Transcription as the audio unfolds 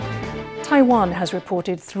Taiwan has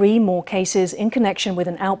reported 3 more cases in connection with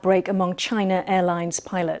an outbreak among China Airlines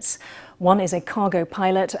pilots. One is a cargo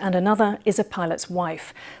pilot and another is a pilot's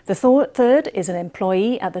wife. The third is an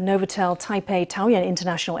employee at the Novotel Taipei Taoyuan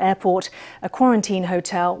International Airport, a quarantine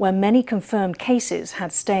hotel where many confirmed cases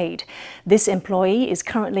had stayed. This employee is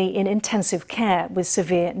currently in intensive care with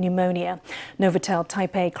severe pneumonia. Novotel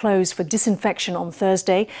Taipei closed for disinfection on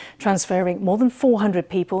Thursday, transferring more than 400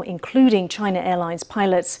 people, including China Airlines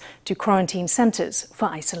pilots, to quarantine centres for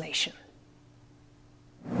isolation.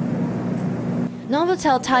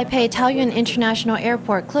 Novotel Taipei Taoyuan International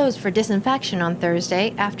Airport closed for disinfection on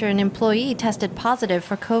Thursday after an employee tested positive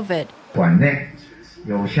for COVID.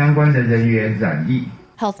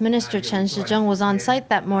 Health Minister Chen Shizheng was on site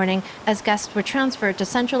that morning as guests were transferred to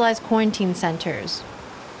centralized quarantine centers.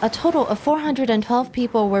 A total of 412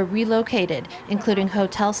 people were relocated, including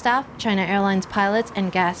hotel staff, China Airlines pilots,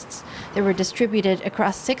 and guests. They were distributed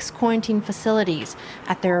across 6 quarantine facilities.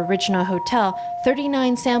 At their original hotel,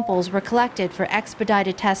 39 samples were collected for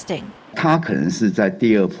expedited testing. The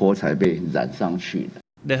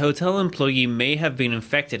hotel employee may have been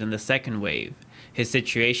infected in the second wave. His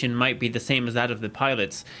situation might be the same as that of the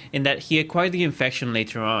pilots, in that he acquired the infection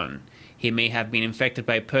later on. He may have been infected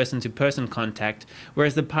by person-to-person contact,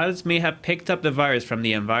 whereas the pilots may have picked up the virus from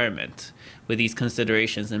the environment. With these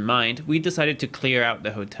considerations in mind, we decided to clear out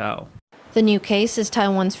the hotel. The new case is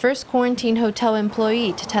Taiwan's first quarantine hotel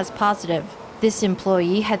employee to test positive. This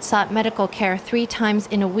employee had sought medical care 3 times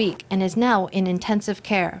in a week and is now in intensive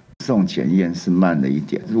care.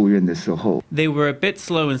 They were a bit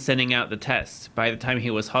slow in sending out the tests. By the time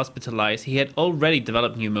he was hospitalized, he had already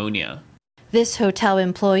developed pneumonia. This hotel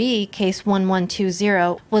employee, case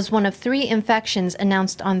 1120, was one of 3 infections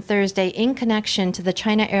announced on Thursday in connection to the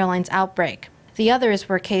China Airlines outbreak. The others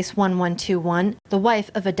were case 1121, the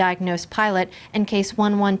wife of a diagnosed pilot, and case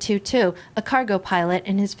 1122, a cargo pilot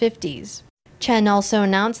in his 50s. Chen also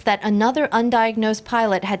announced that another undiagnosed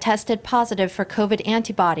pilot had tested positive for COVID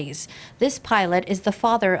antibodies. This pilot is the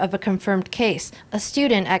father of a confirmed case, a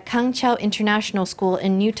student at Kangqiao International School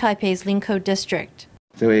in New Taipei's Linkou district.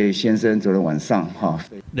 The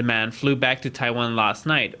man flew back to Taiwan last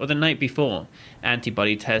night or the night before.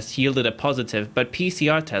 Antibody tests yielded a positive, but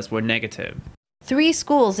PCR tests were negative. 3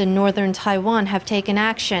 schools in northern Taiwan have taken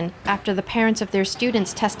action after the parents of their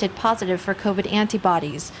students tested positive for COVID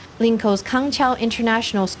antibodies. Linkou's Kangqiao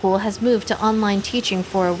International School has moved to online teaching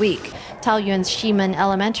for a week. Taoyuan's Ximen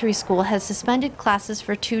Elementary School has suspended classes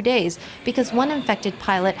for 2 days because one infected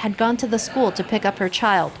pilot had gone to the school to pick up her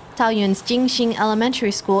child. Taoyuan's Jingxing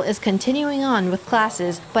Elementary School is continuing on with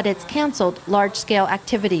classes, but it's cancelled large-scale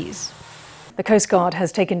activities. The Coast Guard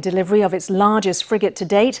has taken delivery of its largest frigate to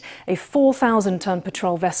date, a 4,000-ton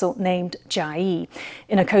patrol vessel named Jiayi.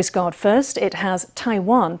 In a Coast Guard first, it has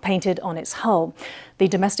Taiwan painted on its hull. The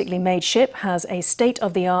domestically made ship has a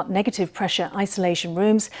state-of-the-art negative pressure isolation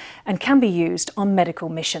rooms and can be used on medical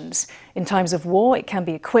missions. In times of war, it can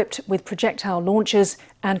be equipped with projectile launchers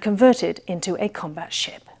and converted into a combat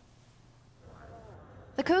ship.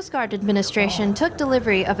 The Coast Guard Administration took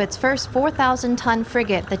delivery of its first 4,000-ton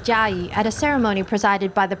frigate, the Jiayi, at a ceremony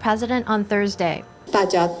presided by the President on Thursday.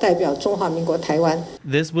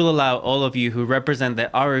 This will allow all of you who represent the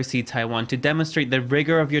ROC Taiwan to demonstrate the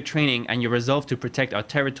rigor of your training and your resolve to protect our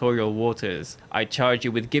territorial waters. I charge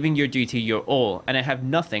you with giving your duty your all, and I have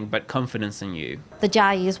nothing but confidence in you. The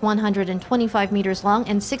Jiayi is 125 meters long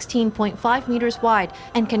and 16.5 meters wide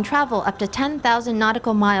and can travel up to 10,000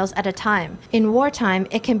 nautical miles at a time. In wartime,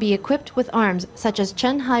 it can be equipped with arms such as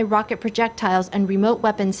Chen-Hai rocket projectiles and remote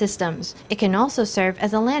weapon systems. It can also serve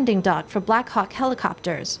as a landing dock for Black Hawk helicopters.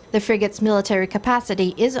 The frigate's military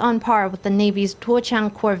capacity is on par with the Navy's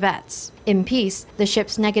Tuochang corvettes. In peace, the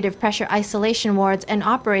ship's negative pressure isolation wards and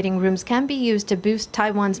operating rooms can be used to boost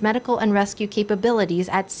Taiwan's medical and rescue capabilities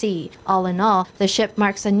at sea. All in all, the ship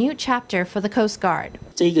marks a new chapter for the Coast Guard.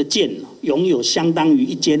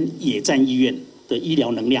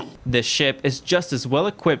 This ship is just as well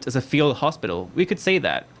equipped as a field hospital. We could say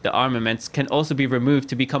that. The armaments can also be removed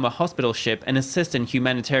to become a hospital ship and assist in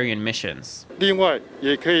humanitarian missions.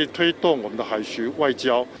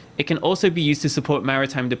 It can also be used to support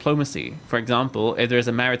maritime diplomacy. For example, if there is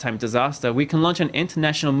a maritime disaster, we can launch an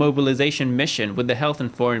international mobilization mission with the health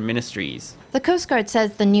and foreign ministries. The Coast Guard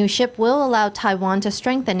says the new ship will allow Taiwan to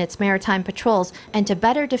strengthen its maritime patrols and to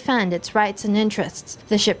better defend its rights and interests.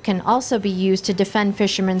 The ship can also be used to defend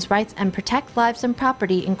fishermen's rights and protect lives and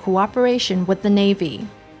property in cooperation with the Navy.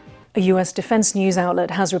 A U.S. defense news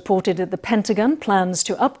outlet has reported that the Pentagon plans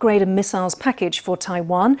to upgrade a missiles package for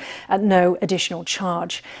Taiwan at no additional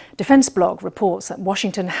charge. Defense Blog reports that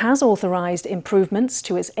Washington has authorized improvements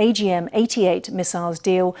to its AGM-88 missiles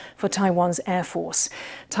deal for Taiwan's Air Force.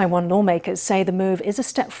 Taiwan lawmakers say the move is a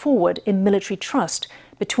step forward in military trust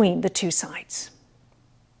between the two sides.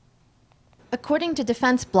 According to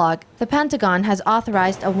Defense Blog, the Pentagon has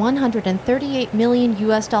authorized a $138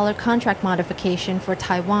 million contract modification for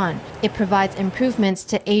Taiwan. It provides improvements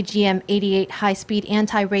to AGM-88 high-speed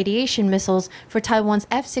anti-radiation missiles for Taiwan's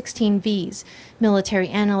F-16Vs. Military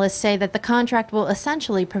analysts say that the contract will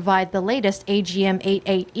essentially provide the latest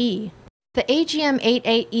AGM-88E. The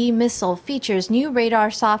AGM-88E missile features new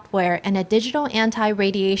radar software and a digital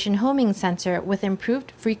anti-radiation homing sensor with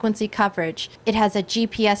improved frequency coverage. It has a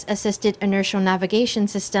GPS-assisted inertial navigation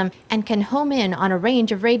system and can home in on a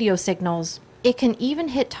range of radio signals. It can even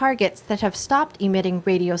hit targets that have stopped emitting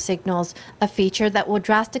radio signals, a feature that will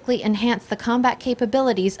drastically enhance the combat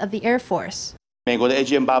capabilities of the Air Force. The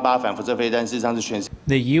US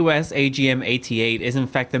AGM-88 is in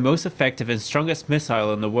fact the most effective and strongest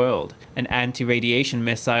missile in the world. An anti-radiation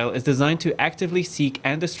missile is designed to actively seek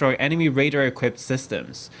and destroy enemy radar-equipped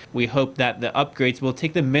systems. We hope that the upgrades will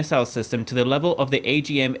take the missile system to the level of the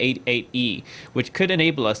AGM-88E, which could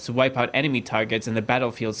enable us to wipe out enemy targets in the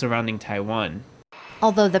battlefield surrounding Taiwan.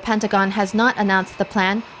 Although the Pentagon has not announced the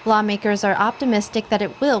plan, lawmakers are optimistic that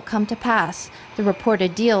it will come to pass. The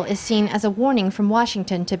reported deal is seen as a warning from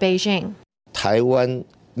Washington to Beijing. Taiwan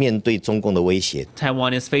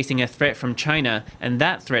is facing a threat from China, and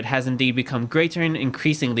that threat has indeed become greater and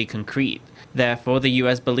increasingly concrete. Therefore, the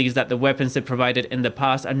US believes that the weapons it provided in the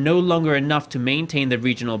past are no longer enough to maintain the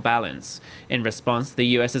regional balance. In response, the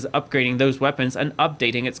US is upgrading those weapons and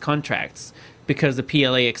updating its contracts. Because the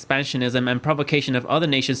PLA expansionism and provocation of other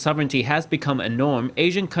nations' sovereignty has become a norm,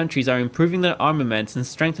 Asian countries are improving their armaments and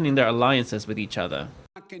strengthening their alliances with each other.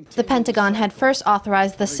 The Pentagon had first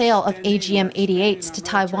authorized the sale of AGM-88s to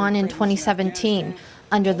Taiwan in 2017.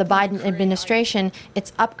 Under the Biden administration,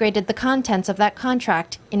 it's upgraded the contents of that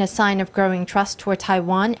contract in a sign of growing trust toward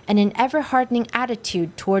Taiwan and an ever-hardening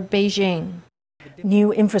attitude toward Beijing.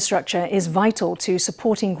 New infrastructure is vital to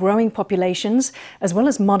supporting growing populations as well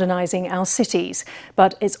as modernizing our cities,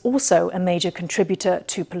 but it's also a major contributor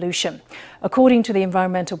to pollution. According to the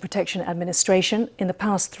Environmental Protection Administration, in the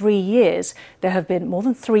past 3 years, there have been more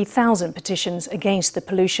than 3,000 petitions against the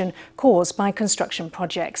pollution caused by construction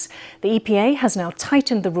projects. The EPA has now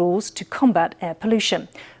tightened the rules to combat air pollution.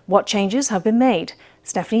 What changes have been made?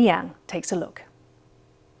 Stephanie Yang takes a look.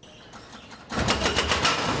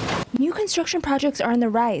 New construction projects are on the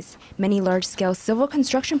rise. Many large-scale civil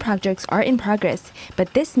construction projects are in progress,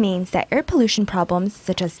 but this means that air pollution problems,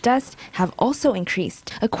 such as dust, have also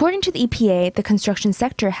increased. According to the EPA, the construction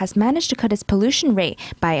sector has managed to cut its pollution rate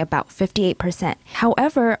by about 58%.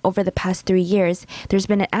 However, over the past 3 years, there's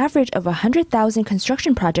been an average of 100,000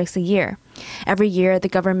 construction projects a year. Every year, the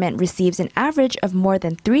government receives an average of more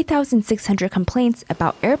than 3,600 complaints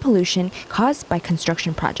about air pollution caused by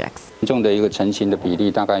construction projects.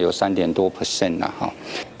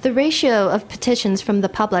 The ratio of petitions from the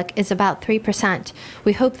public is about 3%.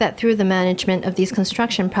 We hope that through the management of these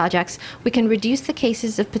construction projects, we can reduce the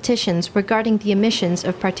cases of petitions regarding the emissions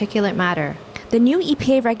of particulate matter. The new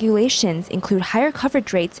EPA regulations include higher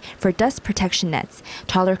coverage rates for dust protection nets,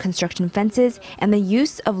 taller construction fences, and the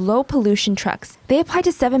use of low-pollution trucks. They apply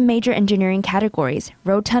to 7 major engineering categories: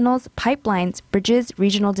 road tunnels, pipelines, bridges,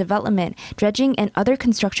 regional development, dredging, and other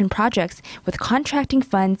construction projects, with contracting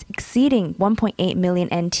funds exceeding 1.8 million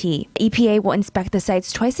NT. EPA will inspect the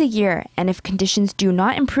sites twice a year, and if conditions do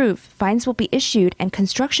not improve, fines will be issued and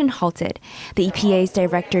construction halted. The EPA's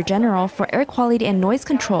Director General for Air Quality and Noise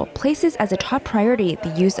Control places as a top priority the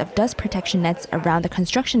use of dust protection nets around the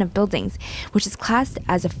construction of buildings, which is classed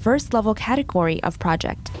as a first-level category of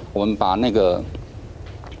project. 我们把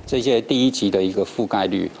这些第一级的一个覆盖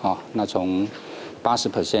率那从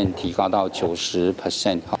 80% 提高到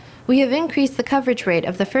 90%。 We have increased the coverage rate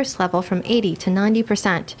of the first level from 80 to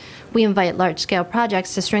 90%. We invite large-scale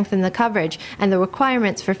projects to strengthen the coverage, and the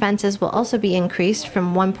requirements for fences will also be increased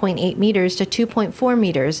from 1.8 meters to 2.4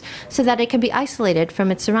 meters so that it can be isolated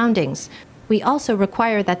from its surroundings. We also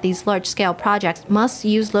require that these large-scale projects must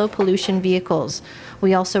use low-pollution vehicles.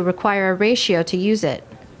 We also require a ratio to use it.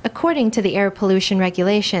 According to the air pollution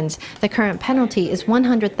regulations, the current penalty is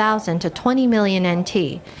 100,000 to 20 million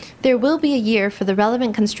NT. There will be a year for the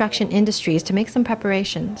relevant construction industries to make some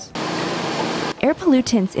preparations. Air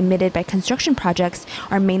pollutants emitted by construction projects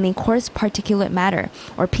are mainly coarse particulate matter,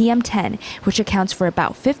 or PM10, which accounts for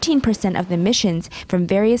about 15% of the emissions from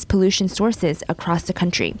various pollution sources across the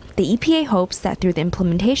country. The EPA hopes that through the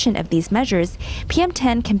implementation of these measures,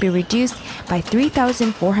 PM10 can be reduced by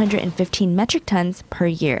 3,415 metric tons per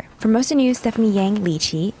year. For Mosa News, Stephanie Yang, Li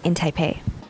Qi in Taipei.